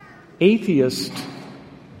Atheists,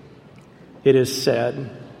 it is said,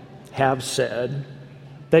 have said,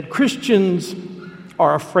 that Christians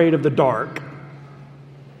are afraid of the dark,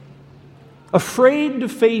 afraid to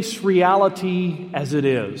face reality as it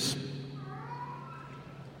is.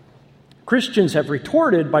 Christians have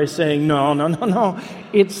retorted by saying, no,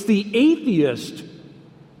 it's the atheist.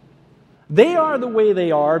 They are the way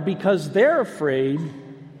they are because they're afraid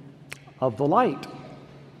of the light.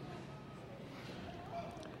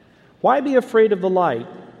 Why be afraid of the light?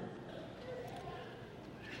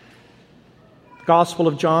 The Gospel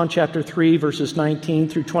of John, chapter 3, verses 19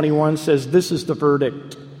 through 21 says, this is the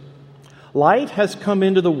verdict. Light has come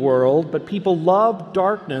into the world, but people love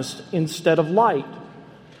darkness instead of light,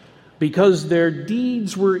 because their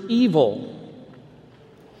deeds were evil.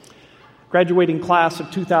 Graduating class of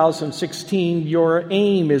 2016, your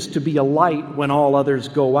aim is to be a light when all others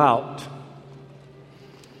go out.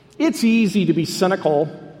 It's easy to be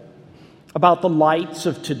cynical about the lights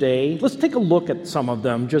of today. Let's take a look at some of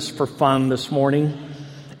them just for fun this morning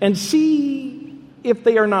and see if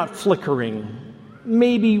they are not flickering,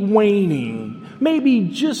 maybe waning, maybe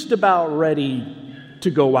just about ready to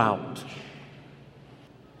go out.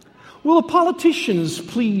 Will the politicians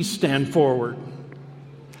please stand forward?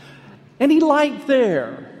 Any light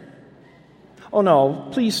there? Oh no,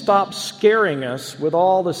 please stop scaring us with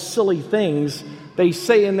all the silly things they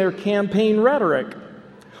say in their campaign rhetoric.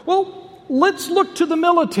 Well, let's look to the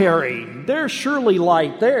military. There's surely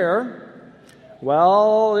light there.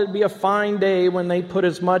 Well, it'd be a fine day when they put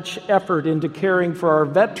as much effort into caring for our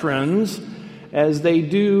veterans as they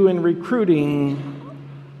do in recruiting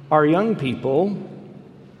our young people.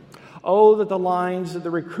 Oh, that the lines at the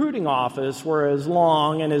recruiting office were as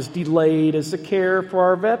long and as delayed as the care for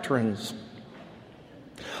our veterans.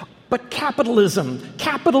 But capitalism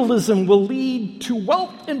will lead to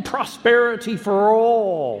wealth and prosperity for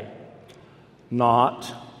all.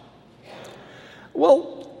 Not.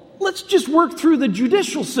 Well, let's just work through the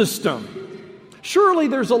judicial system. Surely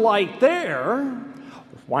there's a light there.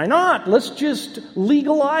 Why not? Let's just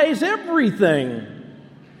legalize everything,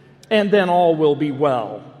 and then all will be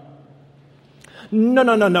well.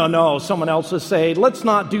 No. Someone else will say, let's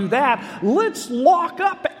not do that. Let's lock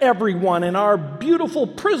up everyone in our beautiful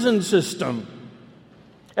prison system.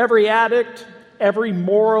 Every addict, every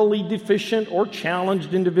morally deficient or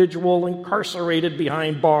challenged individual incarcerated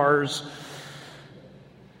behind bars.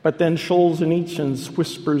 But then Solzhenitsyn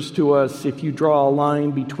whispers to us, if you draw a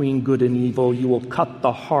line between good and evil, you will cut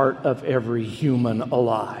the heart of every human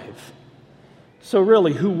alive. So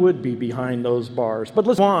really, who would be behind those bars? But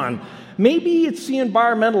let's go on. Maybe it's the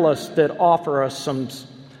environmentalists that offer us some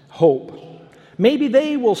hope. Maybe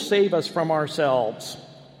they will save us from ourselves.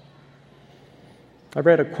 I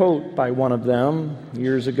read a quote by one of them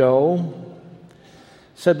years ago.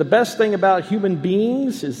 It said, the best thing about human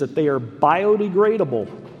beings is that they are biodegradable.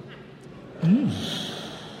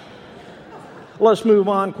 Let's move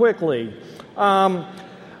on quickly.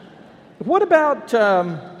 What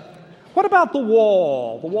about the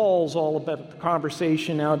wall? The wall's all about the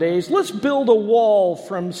conversation nowadays. Let's build a wall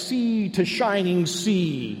from sea to shining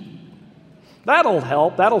sea. That'll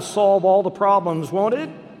help. That'll solve all the problems, won't it?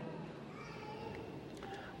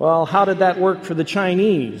 Well, how did that work for the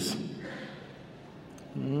Chinese?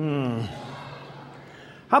 How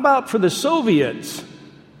about for the Soviets?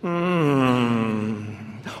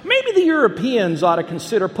 Maybe the Europeans ought to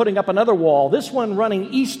consider putting up another wall, this one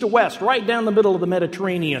running east to west, right down the middle of the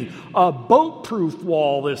Mediterranean. A boat-proof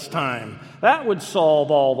wall this time. That would solve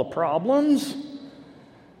all the problems.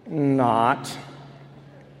 Not.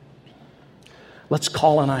 Let's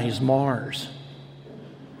colonize Mars.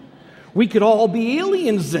 We could all be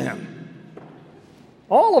aliens then.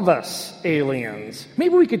 All of us aliens.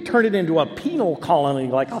 Maybe we could turn it into a penal colony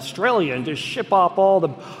like Australia and just ship off all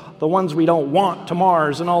the ones we don't want to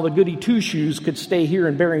Mars, and all the goody two-shoes could stay here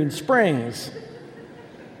in Bering Springs.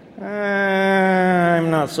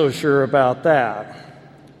 I'm not so sure about that.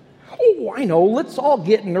 Oh, I know. Let's all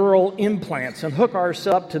get neural implants and hook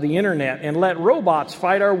ourselves up to the internet and let robots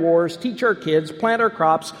fight our wars, teach our kids, plant our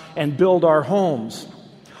crops, and build our homes.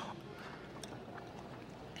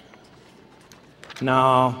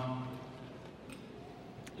 No.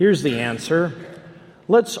 Here's the answer.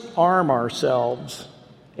 Let's arm ourselves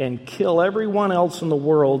and kill everyone else in the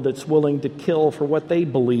world that's willing to kill for what they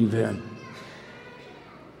believe in.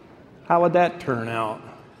 How would that turn out?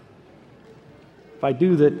 If I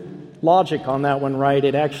do the logic on that one right,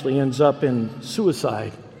 it actually ends up in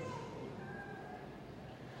suicide.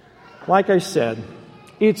 Like I said,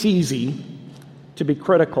 it's easy to be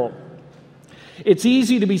critical. It's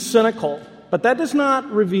easy to be cynical, but that does not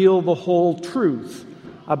reveal the whole truth.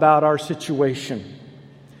 about our situation.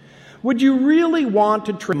 Would you really want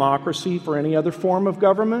to trade democracy for any other form of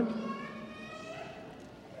government?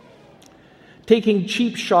 Taking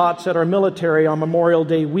cheap shots at our military on Memorial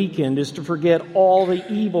Day weekend is to forget all the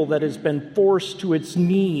evil that has been forced to its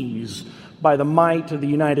knees by the might of the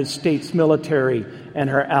United States military and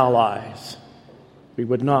her allies. We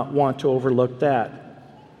would not want to overlook that.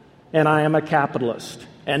 And I am a capitalist.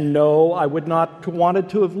 And no, I would not have wanted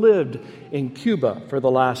to have lived in Cuba for the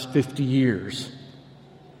last 50 years.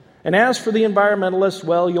 And as for the environmentalists,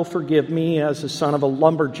 well, you'll forgive me as the son of a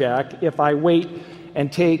lumberjack if I wait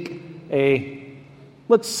and take a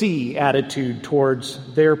let's see attitude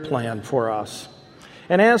towards their plan for us.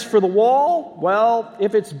 And as for the wall, well,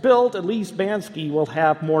 if it's built, at least Bansky will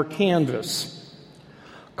have more canvas.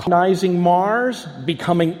 Colonizing Mars,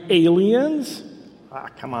 becoming aliens?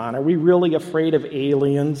 Come on, are we really afraid of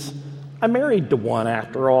aliens? I'm married to one,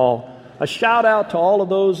 after all. A shout out to all of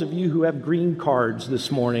those of you who have green cards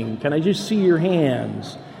this morning. Can I just see your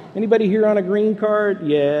hands? Anybody here on a green card?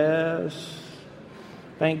 Yes.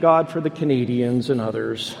 Thank God for the Canadians and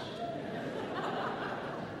others.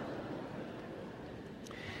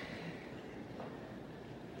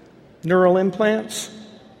 Neural implants?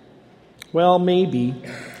 Well, maybe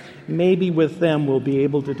with them we'll be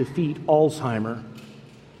able to defeat Alzheimer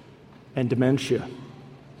and dementia.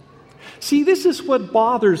 See, this is what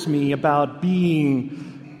bothers me about being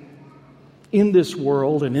in this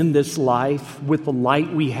world and in this life with the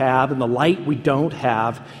light we have and the light we don't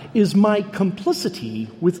have, is my complicity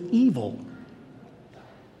with evil.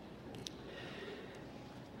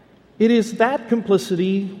 It is that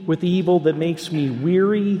complicity with evil that makes me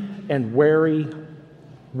weary and wary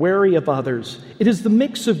of others. It is the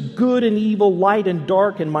mix of good and evil, light and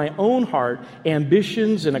dark in my own heart,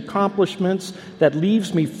 ambitions and accomplishments that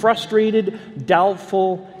leaves me frustrated,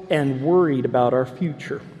 doubtful, and worried about our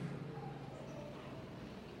future.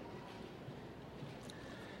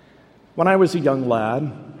 When I was a young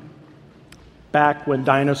lad, back when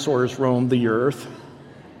dinosaurs roamed the earth,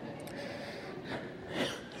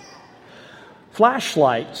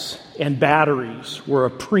 flashlights and batteries were a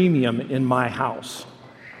premium in my house.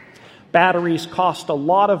 Batteries cost a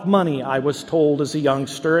lot of money, I was told as a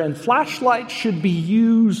youngster, and flashlights should be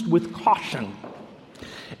used with caution.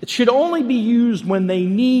 It should only be used when they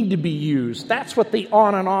need to be used. That's what the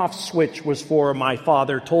on and off switch was for, my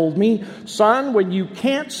father told me. Son, when you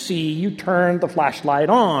can't see, you turn the flashlight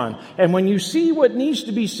on. And when you see what needs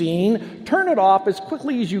to be seen, turn it off as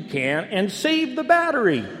quickly as you can and save the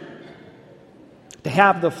battery. To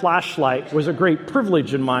have the flashlight was a great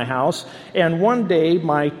privilege in my house. And one day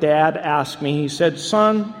my dad asked me, he said,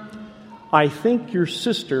 "Son, I think your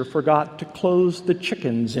sister forgot to close the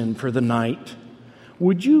chickens in for the night.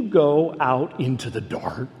 Would you go out into the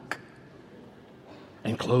dark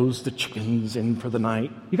and close the chickens in for the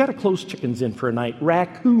night?" You got to close chickens in for a night.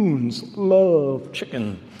 Raccoons love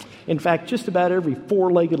chicken. In fact, just about every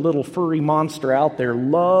four-legged little furry monster out there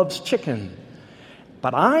loves chicken.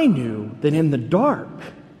 But I knew that in the dark,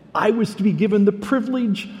 I was to be given the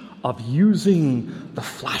privilege of using the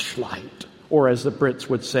flashlight, or as the Brits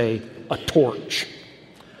would say, a torch.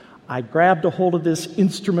 I grabbed a hold of this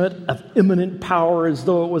instrument of imminent power as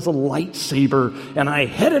though it was a lightsaber, and I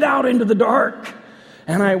headed out into the dark,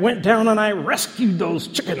 and I went down and I rescued those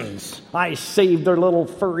chickens. I saved their little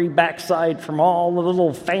furry backside from all the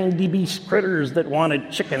little fangy beast critters that wanted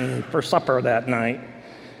chicken for supper that night.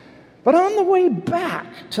 But on the way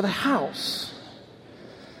back to the house,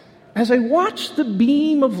 as I watched the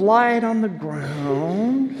beam of light on the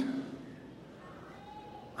ground,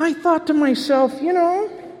 I thought to myself,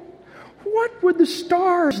 what would the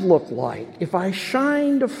stars look like if I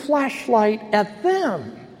shined a flashlight at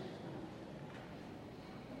them?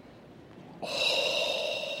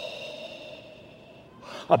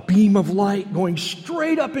 A beam of light going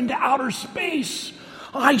straight up into outer space.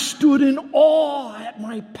 I stood in awe at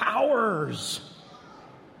my powers.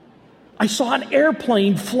 I saw an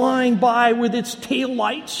airplane flying by with its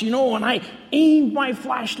taillights, and I aimed my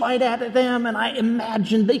flashlight at them, and I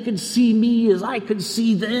imagined they could see me as I could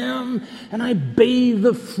see them, and I bathed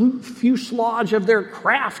the fuselage of their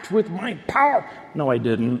craft with my power. No, I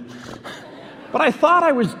didn't. But I thought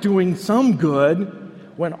I was doing some good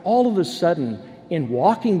when all of a sudden, in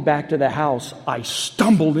walking back to the house, I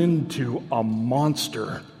stumbled into a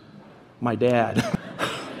monster, my dad.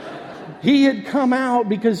 He had come out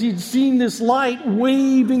because he'd seen this light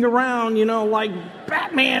waving around, like,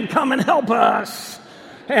 "Batman, come and help us."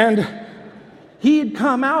 And he had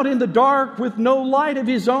come out in the dark with no light of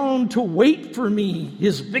his own to wait for me,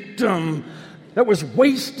 his victim that was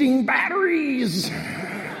wasting batteries.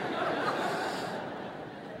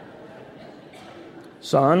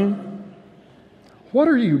 Son, what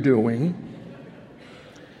are you doing?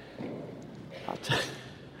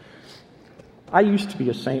 I used to be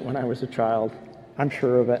a saint when I was a child. I'm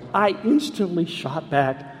sure of it. I instantly shot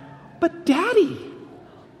back, but Daddy,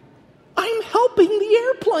 I'm helping the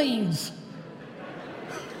airplanes.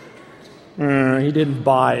 He didn't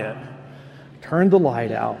buy it. Turned the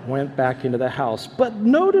light out, went back into the house. But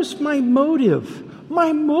notice my motive.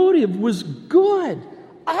 My motive was good.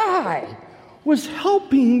 I was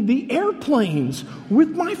helping the airplanes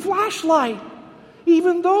with my flashlight.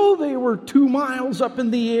 Even though they were 2 miles up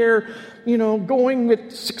in the air, going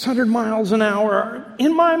at 600 miles an hour,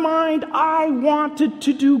 in my mind, I wanted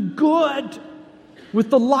to do good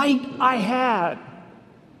with the light I had.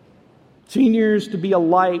 Seniors, to be a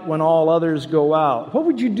light when all others go out. What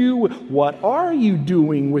would you do? What are you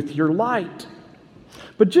doing with your light?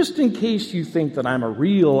 But just in case you think that I'm a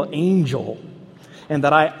real angel and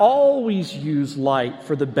that I always use light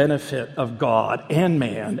for the benefit of God and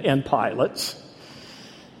man and pilots,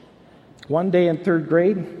 one day in 3rd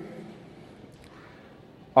grade,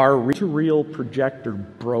 our reel-to-reel projector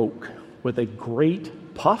broke with a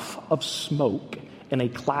great puff of smoke and a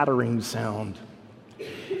clattering sound.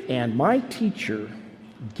 And my teacher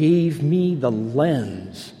gave me the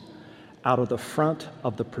lens out of the front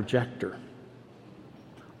of the projector.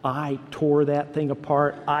 I tore that thing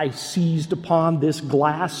apart. I seized upon this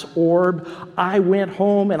glass orb. I went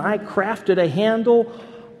home and I crafted a handle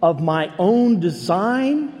of my own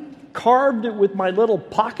design, carved it with my little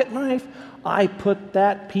pocket knife. I put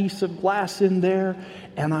that piece of glass in there,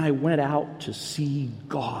 and I went out to see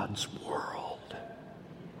God's world.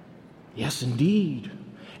 Yes, indeed.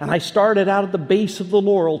 And I started out at the base of the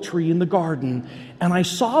laurel tree in the garden, and I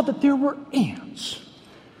saw that there were ants.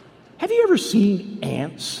 Have you ever seen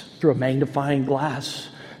ants through a magnifying glass?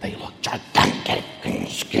 They look gigantic and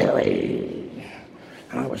scary.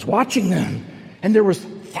 And I was watching them, and there was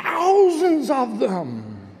thousands of them.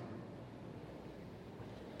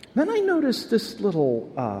 Then I noticed this little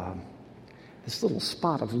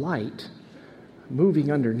spot of light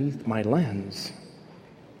moving underneath my lens.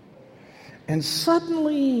 And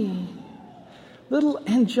suddenly, little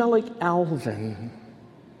angelic Alvin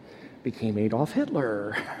became Adolf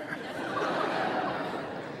Hitler.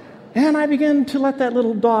 And I began to let that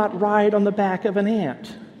little dot ride on the back of an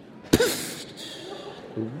ant.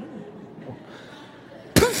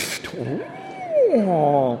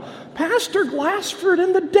 Oh, Pastor Glassford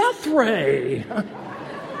and the death ray.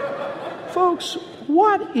 Folks,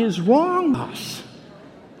 what is wrong with us?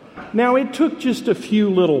 Now, it took just a few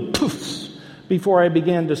little poofs before I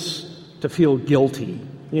began to feel guilty.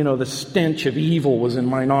 The stench of evil was in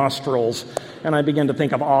my nostrils, and I began to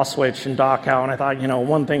think of Auschwitz and Dachau, and I thought,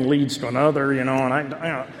 one thing leads to another,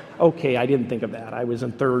 okay, I didn't think of that. I was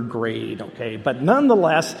in 3rd grade, okay? But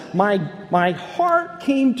nonetheless, my heart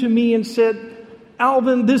came to me and said,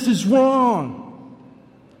 Alvin, this is wrong.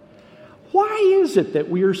 Why is it that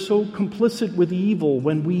we are so complicit with evil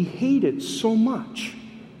when we hate it so much?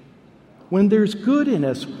 When there's good in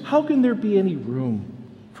us, how can there be any room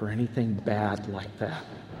for anything bad like that?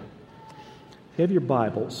 If you have your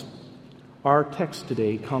Bibles, our text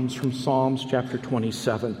today comes from Psalms chapter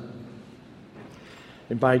 27.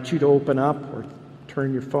 I invite you to open up or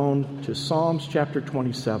turn your phone to Psalms chapter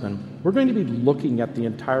 27. We're going to be looking at the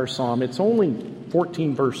entire psalm. It's only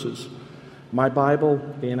 14 verses. My Bible,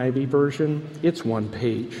 the NIV version, it's 1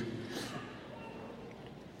 page.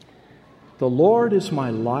 The Lord is my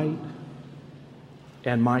light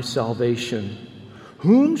and my salvation.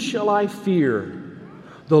 Whom shall I fear?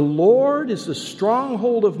 The Lord is the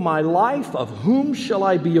stronghold of my life. Of whom shall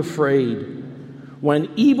I be afraid?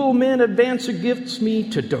 When evil men advance against me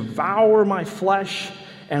to devour my flesh,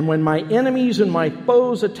 and when my enemies and my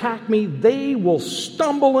foes attack me, they will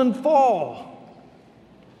stumble and fall.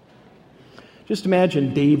 Just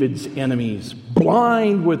imagine David's enemies,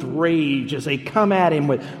 blind with rage as they come at him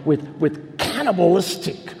with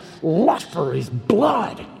cannibalistic lust for his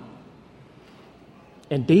blood.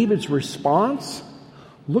 And David's response?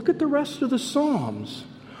 Look at the rest of the Psalms.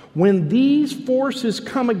 When these forces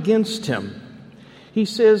come against him, he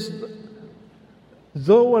says,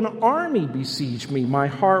 though an army besiege me, my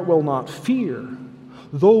heart will not fear.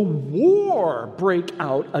 Though war break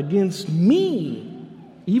out against me,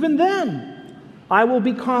 even then I will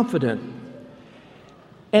be confident.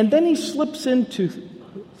 And then he slips into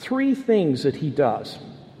 3 things that he does.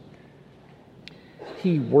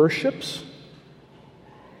 He worships,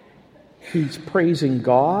 he's praising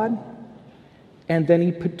God, and then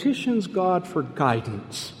he petitions God for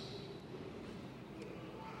guidance.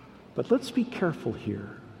 But let's be careful here.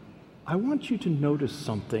 I want you to notice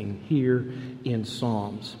something here in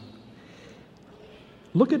Psalms.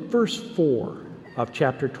 Look at verse 4 of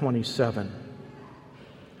chapter 27.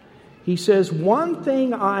 He says, "One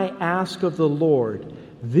thing I ask of the Lord,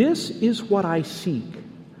 this is what I seek,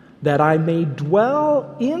 that I may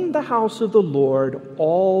dwell in the house of the Lord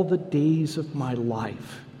all the days of my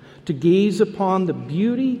life, to gaze upon the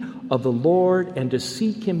beauty of the Lord and to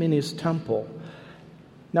seek him in his temple."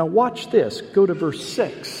 Now watch this. Go to verse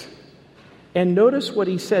 6. And notice what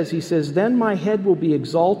he says. He says, "Then my head will be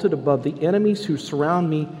exalted above the enemies who surround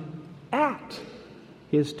me. At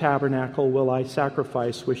his tabernacle will I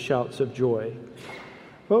sacrifice with shouts of joy."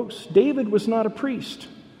 Folks, David was not a priest.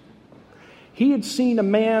 He had seen a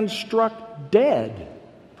man struck dead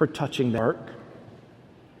for touching the ark.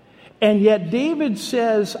 And yet David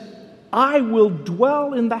says, "I will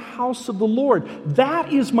dwell in the house of the Lord."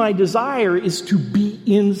 That is my desire, is to be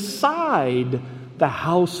inside the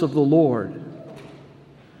house of the Lord.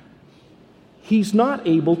 He's not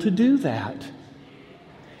able to do that.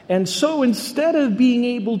 And so instead of being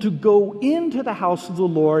able to go into the house of the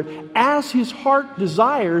Lord as his heart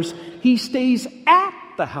desires, he stays at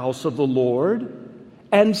the house of the Lord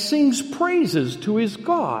and sings praises to his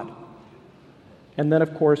God. And then,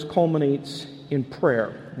 of course, culminates in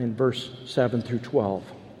prayer in verse 7 through 12.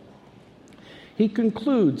 He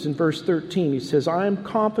concludes in verse 13. He says, "I am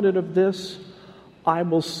confident of this. I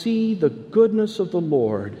will see the goodness of the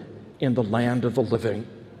Lord in the land of the living."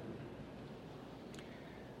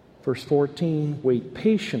 Verse 14, "Wait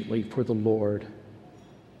patiently for the Lord.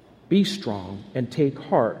 Be strong and take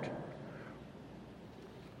heart."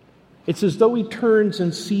 It's as though he turns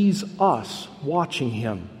and sees us watching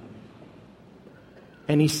him.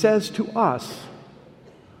 And he says to us,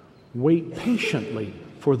 "Wait patiently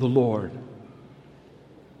for the Lord."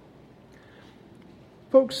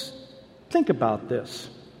 Folks, think about this.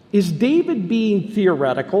 Is David being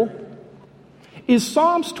theoretical? Is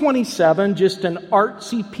Psalms 27 just an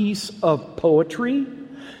artsy piece of poetry?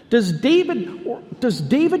 Does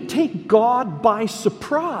David take God by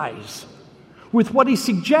surprise with what he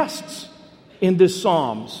suggests in this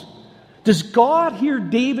Psalms? Does God hear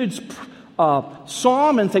David's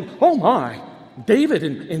psalm and think, "Oh my, David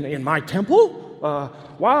in my temple?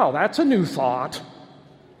 Wow, that's a new thought"?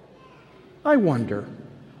 I wonder.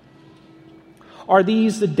 Are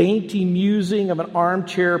these the dainty musing of an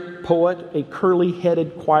armchair poet, a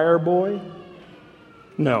curly-headed choir boy?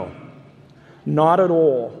 No, not at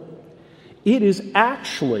all. It is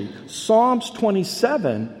actually, Psalms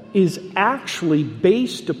 27 is actually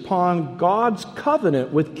based upon God's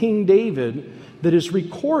covenant with King David that is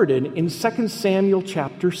recorded in 2 Samuel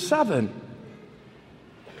chapter 7.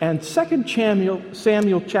 And 2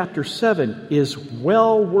 Samuel chapter 7 is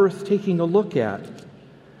well worth taking a look at,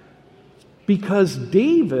 because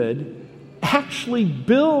David actually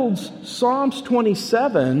builds Psalms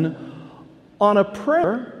 27 on a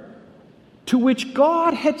prayer to which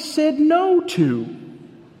God had said no to.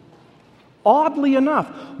 Oddly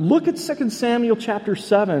enough, look at 2 Samuel chapter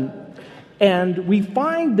 7, and we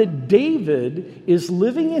find that David is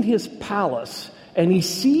living in his palace, and he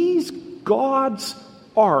sees God's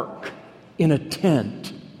ark in a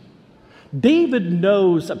tent. David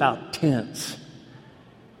knows about tents.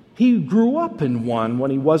 He grew up in one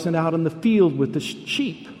when he wasn't out in the field with the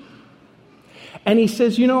sheep. And he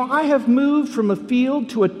says, I have moved from a field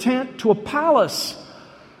to a tent to a palace.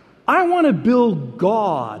 I want to build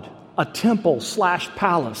God a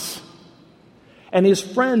temple/palace. And his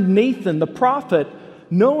friend Nathan, the prophet,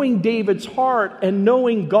 knowing David's heart and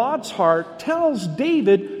knowing God's heart, tells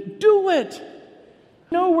David, do it.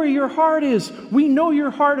 Know where your heart is. We know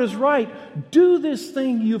your heart is right. Do this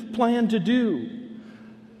thing you've planned to do.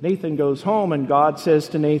 Nathan goes home and God says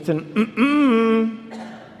to Nathan,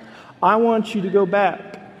 I want you to go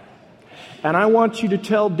back. And I want you to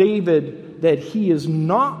tell David that he is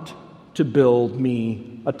not to build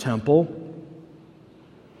me a temple.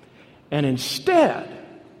 And instead,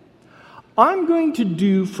 I'm going to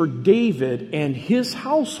do for David and his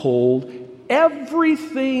household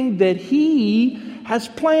everything that he has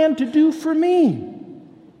planned to do for me.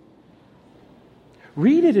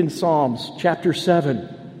 Read it in Psalms chapter 7.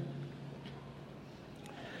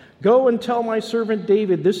 Go and tell my servant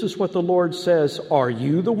David, this is what the Lord says. Are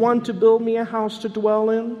you the one to build me a house to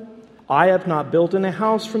dwell in? I have not built in a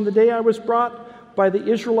house from the day I was brought by the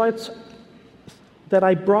Israelites, that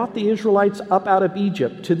I brought the Israelites up out of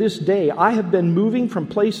Egypt. To this day, I have been moving from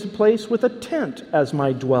place to place with a tent as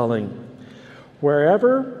my dwelling.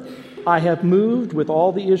 Wherever I have moved with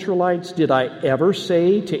all the Israelites, did I ever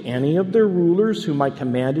say to any of their rulers whom I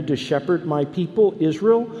commanded to shepherd my people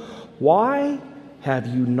Israel, why have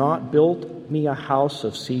you not built me a house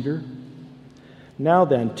of cedar? Now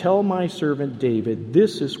then, tell my servant David,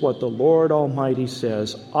 this is what the Lord Almighty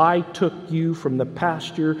says. I took you from the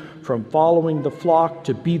pasture, from following the flock,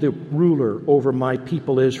 to be the ruler over my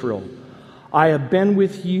people Israel. I have been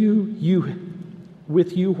with you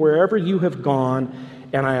wherever you have gone,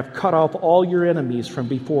 and I have cut off all your enemies from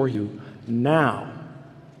before you. Now,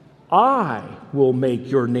 I will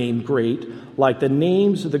make your name great, like the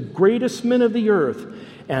names of the greatest men of the earth,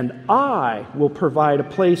 and I will provide a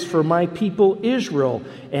place for my people Israel,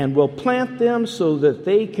 and will plant them so that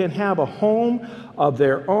they can have a home of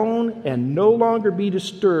their own and no longer be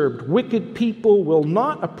disturbed. Wicked people will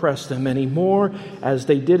not oppress them anymore, as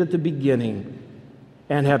they did at the beginning,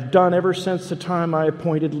 and have done ever since the time I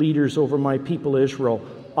appointed leaders over my people Israel.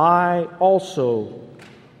 I also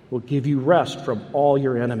will give you rest from all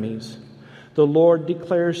your enemies. The Lord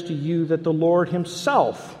declares to you that the Lord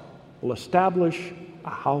himself will establish a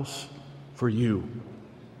house for you.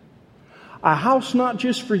 A house not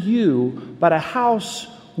just for you, but a house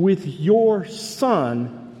with your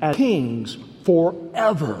son as kings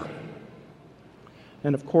forever.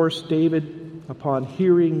 And of course, David, upon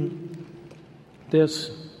hearing this,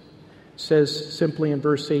 says simply in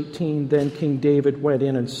verse 18, then King David went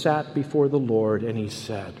in and sat before the Lord, and he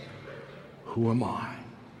said, who am I?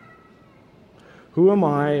 Who am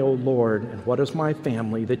I, O Lord, and what is my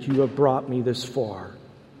family that you have brought me this far?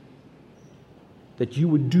 That you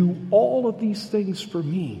would do all of these things for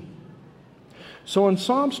me. So in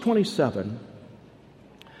Psalms 27,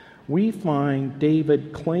 we find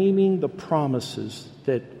David claiming the promises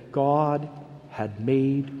that God had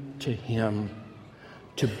made to him,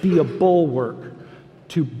 to be a bulwark,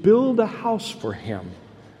 to build a house for him,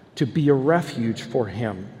 to be a refuge for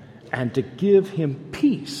him, and to give him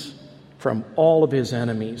peace from all of his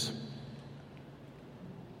enemies.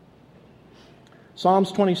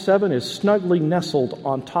 Psalms 27 is snugly nestled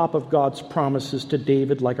on top of God's promises to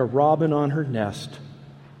David like a robin on her nest,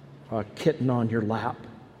 a kitten on your lap.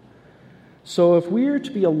 So if we are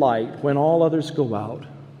to be a light when all others go out,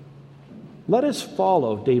 let us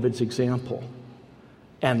follow David's example,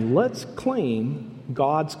 and let's claim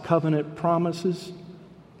God's covenant promises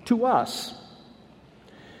to us.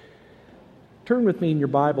 Turn with me in your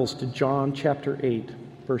Bibles to John chapter 8,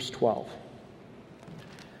 verse 12.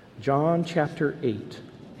 John chapter 8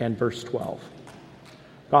 and verse 12.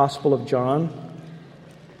 Gospel of John.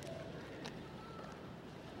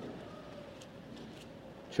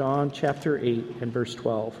 John chapter 8 and verse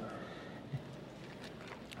 12.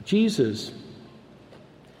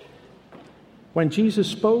 When Jesus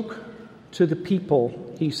spoke to the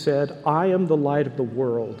people, he said, I am the light of the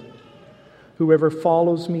world. Whoever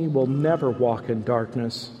follows me will never walk in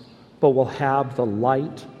darkness, but will have the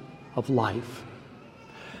light of life.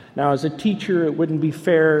 Now, as a teacher, it wouldn't be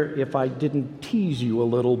fair if I didn't tease you a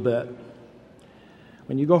little bit.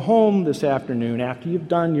 When you go home this afternoon, after you've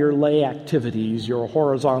done your lay activities, your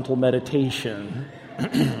horizontal meditation,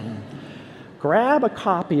 grab a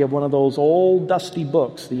copy of one of those old dusty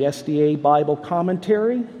books, the SDA Bible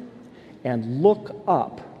Commentary, and look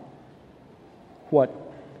up what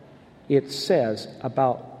it says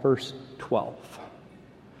about verse 12.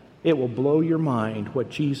 It will blow your mind what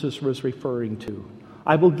Jesus was referring to.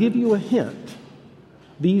 I will give you a hint.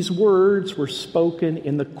 These words were spoken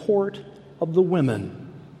in the court of the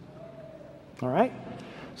women. All right?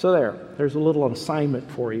 So there's a little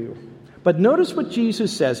assignment for you. But notice what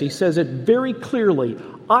Jesus says. He says it very clearly.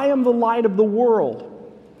 I am the light of the world.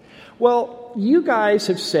 Well, you guys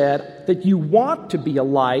have said that you want to be a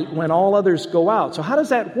light when all others go out. So how does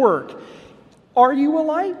that work? Are you a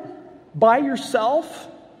light by yourself?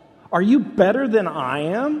 Are you better than I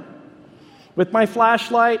am? With my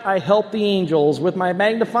flashlight, I help the angels. With my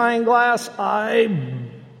magnifying glass, I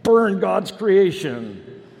burn God's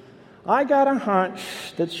creation. I got a hunch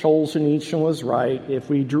that Solzhenitsyn was right. If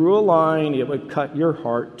we drew a line, it would cut your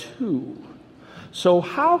heart too. So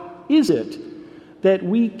how is it that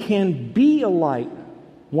we can be a light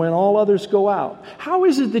when all others go out? How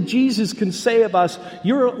is it that Jesus can say of us,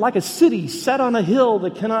 you're like a city set on a hill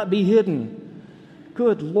that cannot be hidden?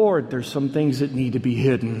 Good Lord, there's some things that need to be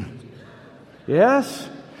hidden. Yes?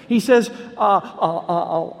 He says,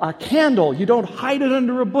 a candle, you don't hide it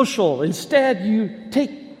under a bushel. Instead, you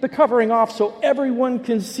take the covering off so everyone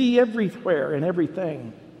can see everywhere and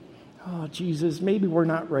everything. Oh, Jesus, maybe we're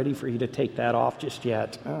not ready for you to take that off just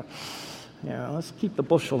yet. Let's keep the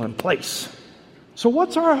bushel in place. So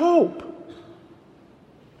what's our hope?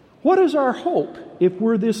 What is our hope if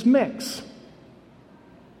we're this mix?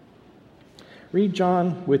 Read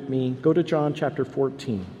John with me. Go to John chapter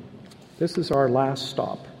 14. This is our last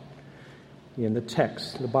stop in the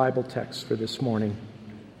text, the Bible text for this morning.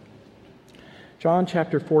 John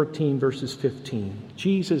chapter 14, verses 15.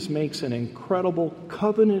 Jesus makes an incredible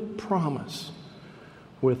covenant promise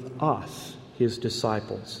with us, his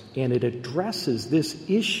disciples, and it addresses this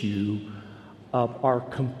issue of our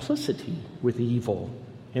complicity with evil.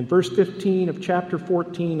 In verse 15 of chapter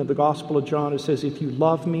 14 of the Gospel of John, it says, "If you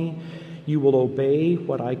love me, you will obey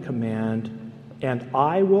what I command, and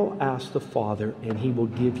I will ask the Father, and he will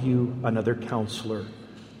give you another counselor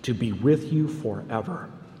to be with you forever.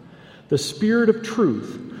 The Spirit of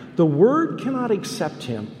truth." The Word cannot accept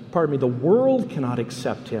him. The world cannot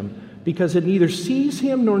accept him because it neither sees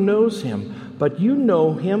him nor knows him. But you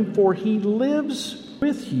know him, for he lives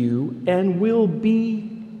with you and will be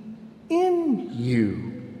in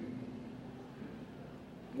you.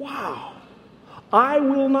 Wow. "I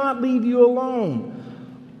will not leave you alone.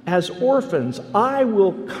 As orphans, I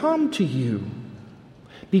will come to you.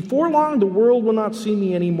 Before long, the world will not see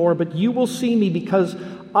me anymore, but you will see me. Because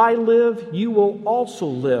I live, you will also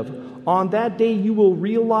live. On that day, you will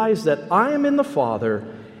realize that I am in the Father,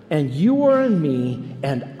 and you are in me,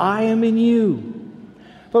 and I am in you."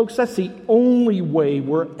 Folks, that's the only way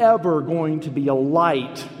we're ever going to be a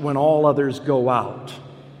light when all others go out,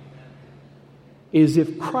 is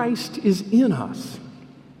if Christ is in us.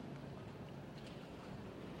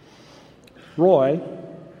 Roy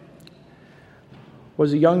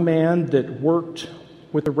was a young man that worked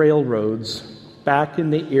with the railroads back in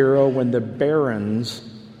the era when the barons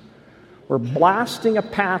were blasting a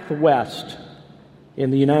path west in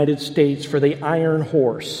the United States for the Iron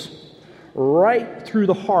Horse, right through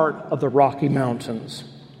the heart of the Rocky Mountains.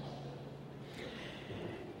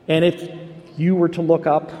 And if you were to look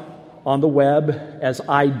up on the web, as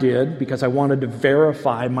I did, because I wanted to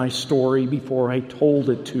verify my story before I told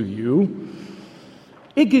it to you,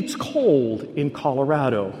 it gets cold in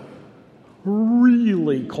Colorado.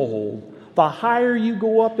 Really cold. The higher you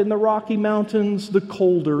go up in the Rocky Mountains, the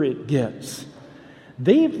colder it gets.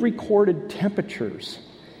 They've recorded temperatures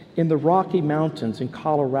in the Rocky Mountains in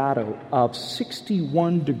Colorado of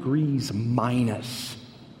 61 degrees minus.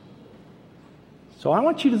 So I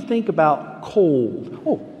want you to think about cold.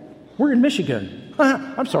 Oh, we're in Michigan.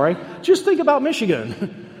 I'm sorry. Just think about Michigan.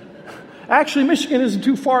 Actually, Michigan isn't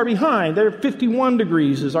too far behind. They're 51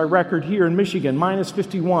 degrees is our record here in Michigan, minus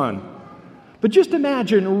 51. But just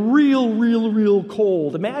imagine real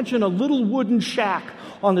cold. Imagine a little wooden shack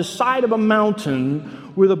on the side of a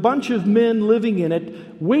mountain with a bunch of men living in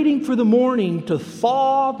it, waiting for the morning to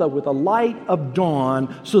thaw with the light of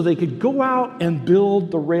dawn so they could go out and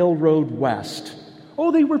build the railroad west.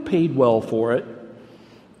 Oh, they were paid well for it.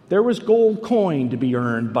 There was gold coin to be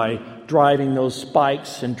earned by driving those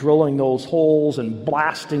spikes and drilling those holes and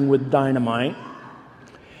blasting with dynamite.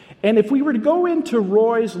 And if we were to go into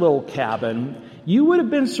Roy's little cabin, you would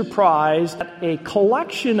have been surprised at a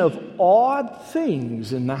collection of odd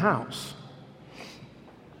things in the house.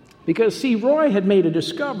 Because, see, Roy had made a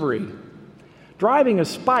discovery. Driving a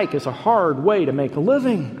spike is a hard way to make a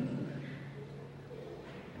living.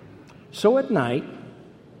 So at night,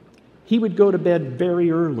 he would go to bed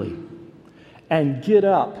very early and get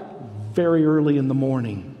up very early in the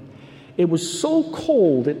morning. It was so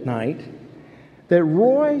cold at night that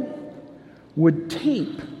Roy would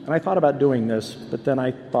tape, and I thought about doing this, but then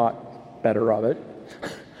I thought better of it.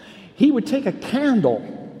 He would take a candle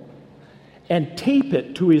and tape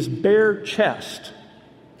it to his bare chest.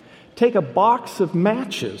 Take a box of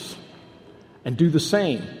matches and do the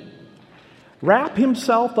same. Wrap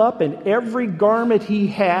himself up in every garment he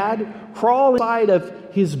had, crawl inside of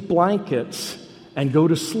his blankets, and go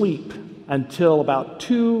to sleep until about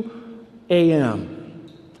 2 a.m.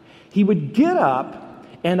 He would get up,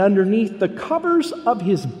 and underneath the covers of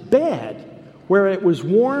his bed, where it was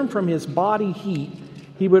warm from his body heat,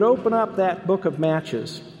 he would open up that book of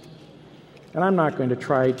matches. And I'm not going to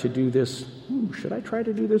try to do this. Should I try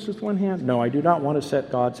to do this with one hand? No, I do not want to set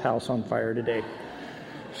God's house on fire today.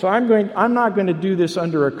 So I'm not going to do this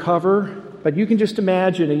under a cover, but you can just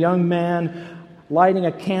imagine a young man lighting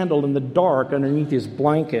a candle in the dark underneath his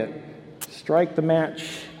blanket, strike the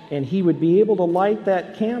match, and he would be able to light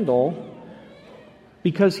that candle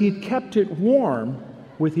because he had kept it warm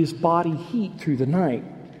with his body heat through the night.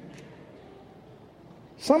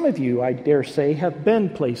 Some of you, I dare say, have been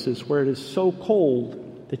places where it is so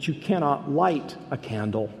cold that you cannot light a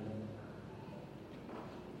candle.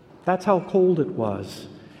 That's how cold it was.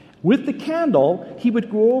 With the candle, he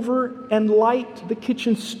would go over and light the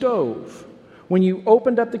kitchen stove. When you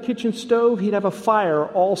opened up the kitchen stove, he'd have a fire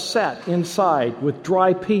all set inside with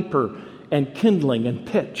dry paper and kindling and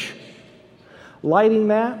pitch. Lighting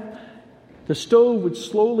that, the stove would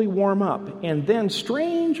slowly warm up. And then,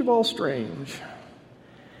 strange of all strange,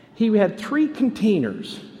 he had 3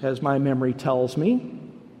 containers, as my memory tells me.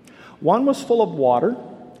 One was full of water,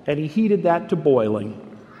 and he heated that to boiling.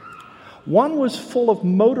 One was full of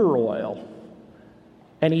motor oil,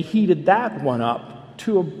 and he heated that one up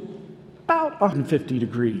to about 150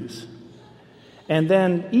 degrees. And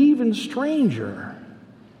then, even stranger,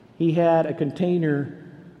 he had a container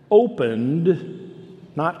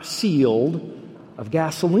opened, not sealed, of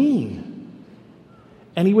gasoline.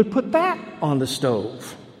 And he would put that on the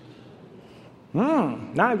stove. Now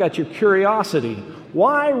I've got your curiosity.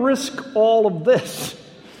 Why risk all of this?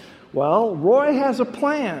 Well, Roy has a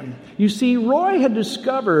plan. You see, Roy had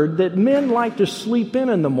discovered that men like to sleep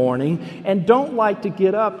in the morning and don't like to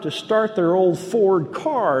get up to start their old Ford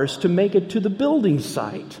cars to make it to the building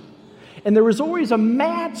site. And there was always a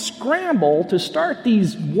mad scramble to start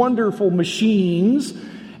these wonderful machines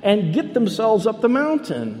and get themselves up the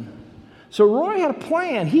mountain. So Roy had a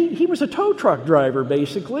plan. He was a tow truck driver,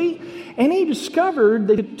 basically, and he discovered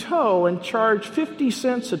they could tow and charge 50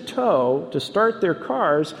 cents a tow to start their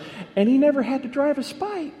cars, and he never had to drive a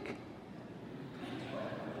spike.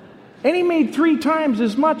 And he made 3 times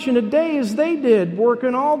as much in a day as they did,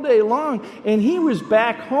 working all day long, and he was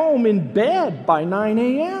back home in bed by 9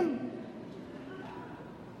 a.m.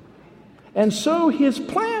 And so his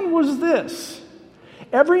plan was this.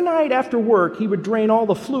 Every night after work, he would drain all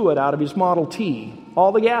the fluid out of his Model T.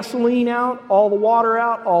 All the gasoline out, all the water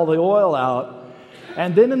out, all the oil out.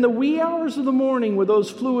 And then in the wee hours of the morning, with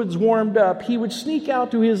those fluids warmed up, he would sneak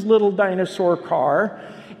out to his little dinosaur car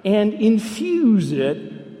and infuse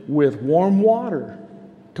it with warm water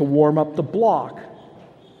to warm up the block,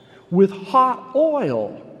 with hot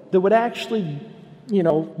oil that would actually,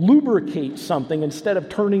 lubricate something instead of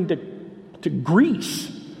turning to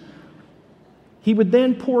grease. He would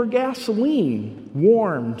then pour gasoline,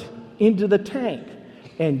 warmed, into the tank.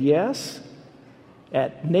 And yes,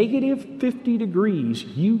 at negative 50 degrees,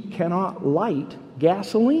 you cannot light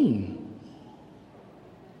gasoline.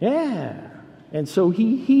 Yeah. And so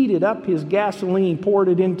he heated up his gasoline, poured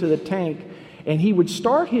it into the tank, and he would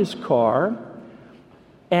start his car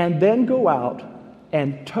and then go out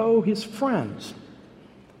and tow his friends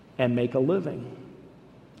and make a living.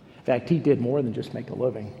 In fact, he did more than just make a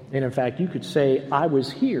living. And in fact, you could say, I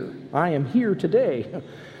am here today,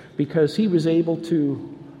 because he was able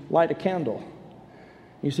to light a candle.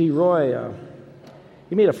 You see, Roy,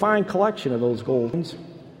 he made a fine collection of those gold coins.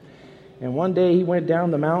 And one day he went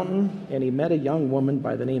down the mountain and he met a young woman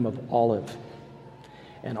by the name of Olive.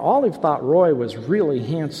 And Olive thought Roy was really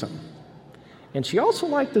handsome. And she also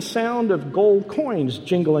liked the sound of gold coins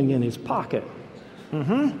jingling in his pocket.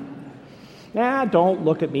 Don't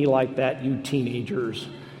look at me like that, you teenagers.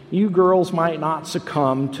 You girls might not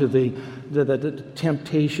succumb to the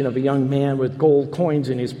temptation of a young man with gold coins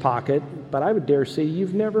in his pocket, but I would dare say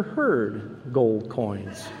you've never heard gold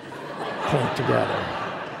coins clink together.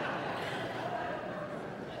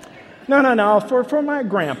 No. For my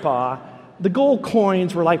grandpa, the gold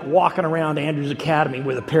coins were like walking around Andrews Academy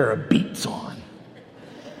with a pair of beats on.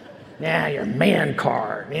 Yeah, your man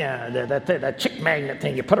card. Yeah, that chick magnet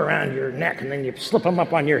thing you put around your neck and then you slip them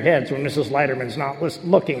up on your heads when Mrs. Leiterman's not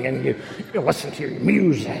looking and you listen to your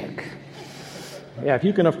music. Yeah, if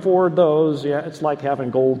you can afford those, it's like having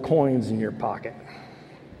gold coins in your pocket.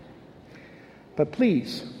 But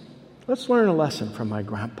please, let's learn a lesson from my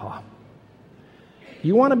grandpa.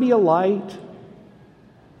 You want to be a light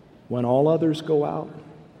when all others go out?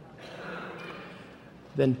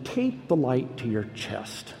 Then tape the light to your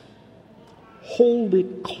chest. Hold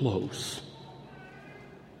it close.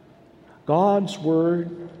 God's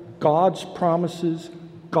word, God's promises,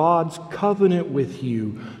 God's covenant with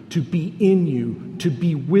you, to be in you, to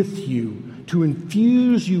be with you, to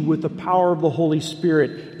infuse you with the power of the Holy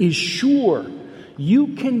Spirit is sure.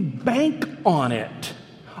 You can bank on it.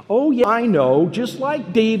 Oh, yeah, I know, just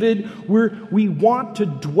like David, we want to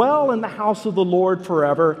dwell in the house of the Lord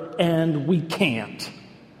forever, and we can't.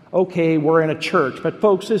 Okay, we're in a church, but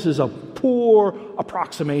folks, this is a poor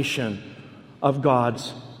approximation of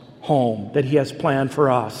God's home that He has planned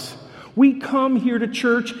for us. We come here to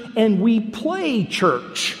church and we play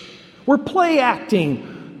church. We're play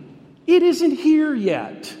acting. It isn't here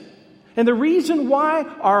yet. And the reason why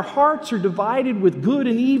our hearts are divided with good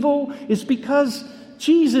and evil is because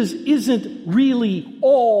Jesus isn't really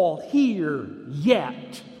all here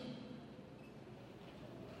yet.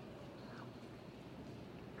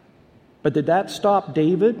 But did that stop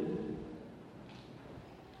David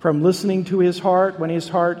from listening to his heart when his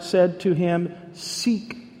heart said to him,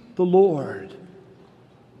 "Seek the Lord"?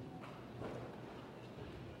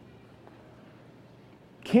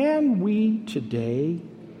 can we today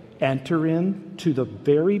enter into the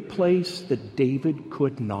very place that David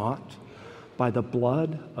could not by the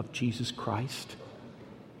blood of Jesus Christ?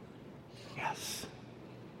 Yes.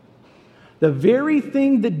 The very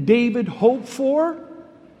thing that David hoped for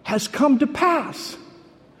has come to pass.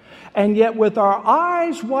 And yet, with our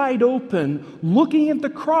eyes wide open, looking at the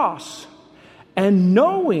cross and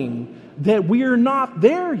knowing that we are not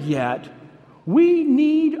there yet, we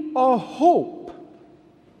need a hope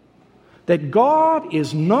that God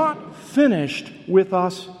is not finished with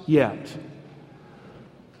us yet.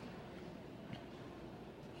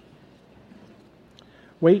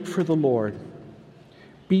 Wait for the Lord.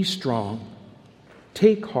 Be strong.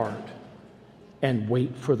 Take heart and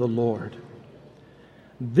wait for the Lord.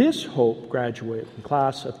 This hope, graduating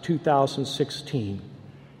class of 2016,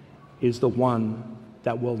 is the one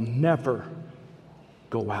that will never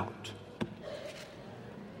go out.